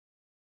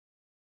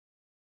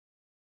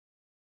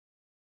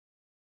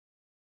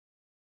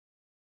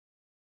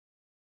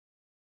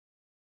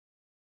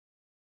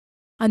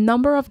A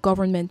number of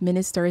government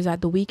ministers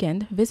at the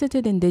weekend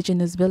visited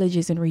indigenous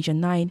villages in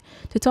Region 9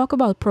 to talk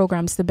about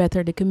programs to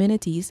better the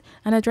communities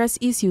and address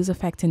issues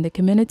affecting the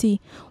community.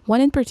 One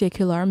in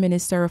particular,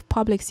 Minister of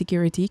Public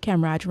Security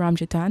Khemraj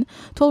Ramjattan,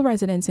 told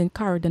residents in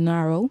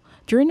Karaudarnau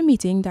during the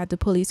meeting that the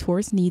police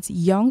force needs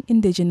young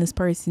indigenous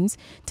persons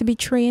to be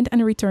trained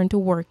and return to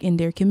work in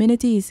their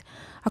communities.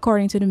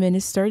 According to the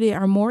minister, they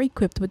are more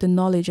equipped with the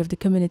knowledge of the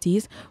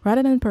communities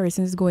rather than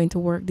persons going to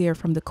work there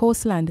from the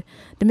coastland.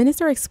 The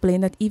minister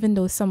explained that even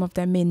though some of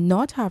them may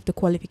not have the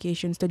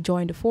qualifications to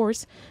join the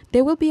force,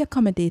 they will be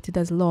accommodated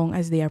as long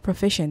as they are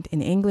proficient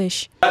in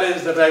English. That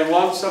is that I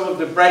want some of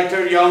the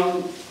brighter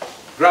young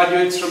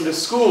graduates from the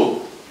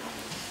school,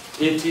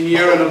 18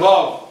 years and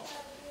above,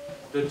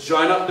 to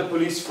join up the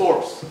police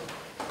force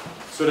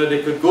so that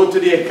they could go to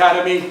the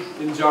academy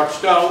in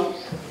Georgetown,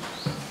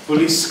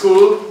 police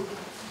school,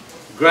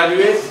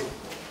 graduate,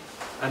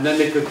 and then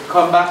they could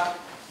come back,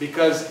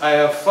 because I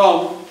have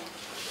found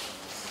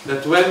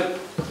that when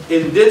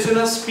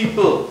indigenous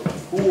people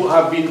who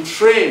have been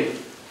trained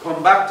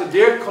come back to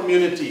their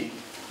community,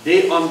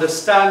 they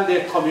understand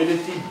their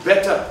community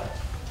better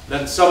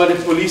than some of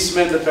the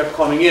policemen that are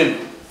coming in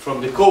from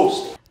the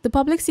coast. The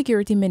Public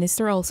Security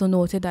Minister also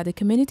noted that the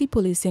community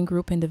policing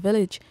group in the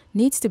village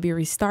needs to be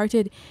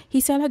restarted. He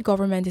said that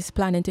government is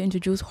planning to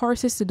introduce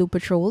horses to do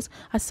patrols,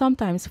 as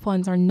sometimes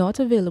funds are not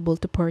available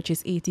to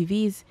purchase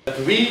ATVs.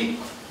 We,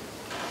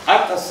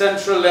 at a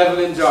central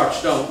level in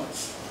Georgetown,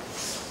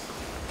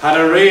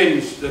 had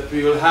arranged that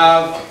we will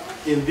have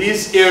in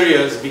these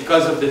areas,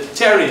 because of the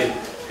terrain,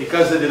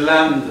 because of the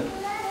land,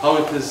 how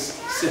it is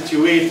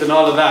situated and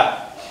all of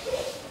that,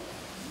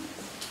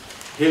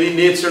 hilly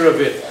nature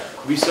of it,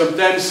 we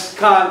sometimes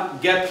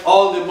can't get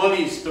all the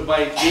monies to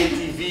buy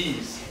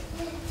ATVs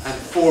and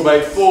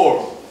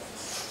 4x4.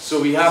 So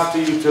we have to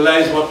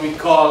utilize what we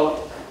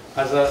call,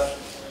 as a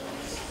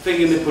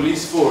thing in the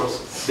police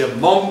force, the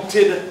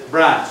mounted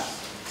branch.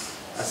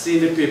 I see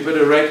in the paper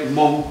they write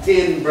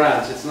mountain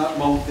branch. It's not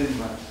mountain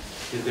branch.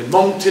 It's the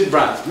mounted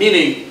branch,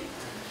 meaning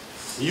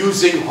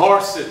using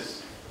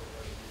horses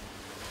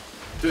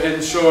to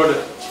ensure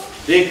that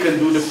they can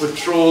do the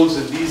patrols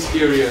in these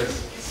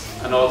areas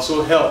and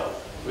also help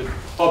with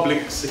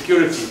public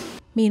security.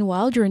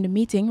 Meanwhile, during the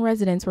meeting,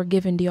 residents were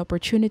given the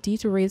opportunity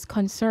to raise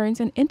concerns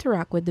and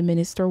interact with the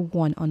minister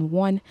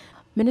one-on-one.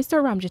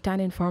 Minister Ramjattan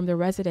informed the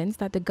residents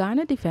that the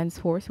Ghana Defense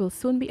Force will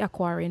soon be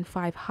acquiring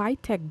 5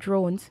 high-tech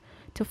drones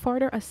to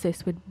further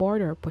assist with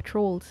border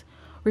patrols.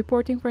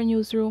 Reporting for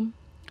Newsroom,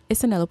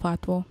 Isanella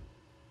Patoir.